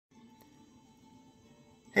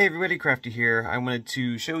Hey everybody, Crafty here. I wanted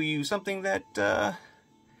to show you something that the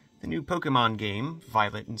new Pokemon game,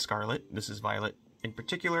 Violet and Scarlet, this is Violet in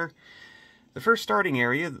particular, the first starting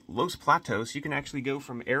area, Los Platos, you can actually go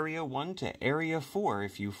from Area 1 to Area 4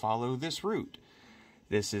 if you follow this route.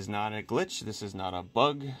 This is not a glitch, this is not a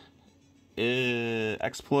bug,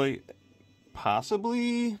 exploit,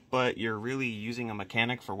 possibly, but you're really using a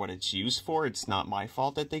mechanic for what it's used for. It's not my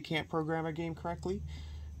fault that they can't program a game correctly.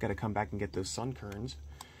 Gotta come back and get those sun kerns.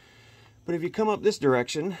 But if you come up this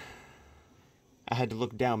direction, I had to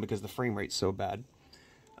look down because the frame rate's so bad.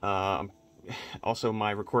 Also,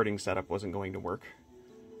 my recording setup wasn't going to work.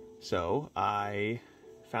 So I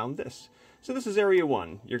found this. So this is Area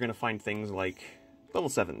 1. You're going to find things like level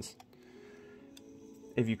 7s.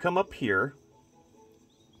 If you come up here,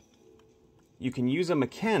 you can use a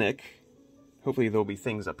mechanic. Hopefully there'll be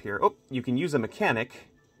things up here. Oh, you can use a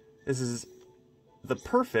mechanic. This is the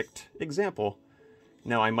perfect example.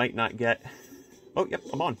 Now, I might not get... Oh, yep,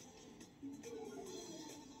 I'm on.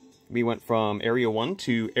 We went from Area 1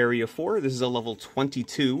 to Area 4. This is a level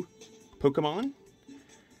 22 Pokemon.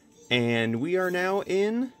 And we are now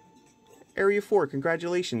in Area 4.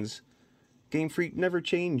 Congratulations. Game Freak, never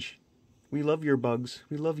change. We love your bugs.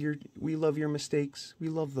 We love your mistakes. We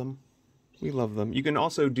love them. We love them. You can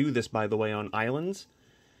also do this, by the way, on islands.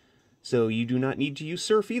 So you do not need to use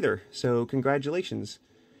Surf either. So congratulations.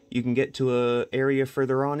 You can get to an area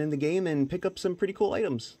further on in the game and pick up some pretty cool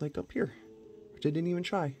items, like up here, which I didn't even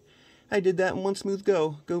try. I did that in one smooth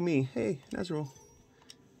go. Go me. Hey, Nazrul.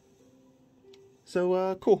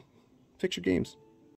 So, cool. Fix your games.